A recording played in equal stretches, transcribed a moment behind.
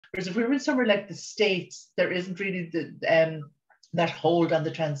Whereas if we were in somewhere like the States, there isn't really the that hold on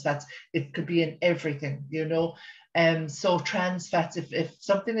the trans fats. It could be in everything, you know. So trans fats, if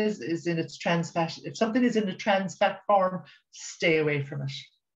something is in its trans fat, if something is in a trans fat form, stay away from it.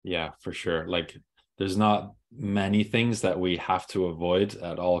 Yeah, for sure. Like there's not many things that we have to avoid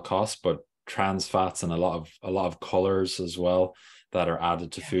at all costs, but trans fats and a lot of colors as well that are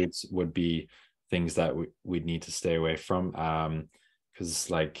added to Yeah. foods would be things that we'd need to stay away from. Because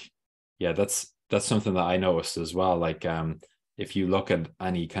like, yeah, that's something that I noticed as well. Like, if you look at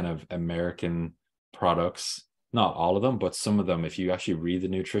any kind of American products, not all of them, but some of them, if you actually read the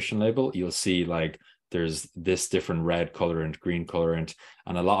nutrition label, you'll see like there's this different red colorant, green colorant,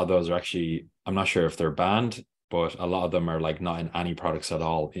 and a lot of those are actually, I'm not sure if they're banned, but a lot of them are like not in any products at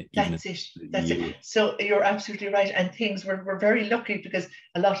all, even in That's it. the That's it. EU. So you're absolutely right. And things we're very lucky because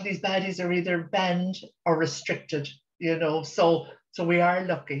a lot of these baddies are either banned or restricted, you know. So we are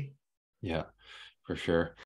lucky. Yeah, for sure.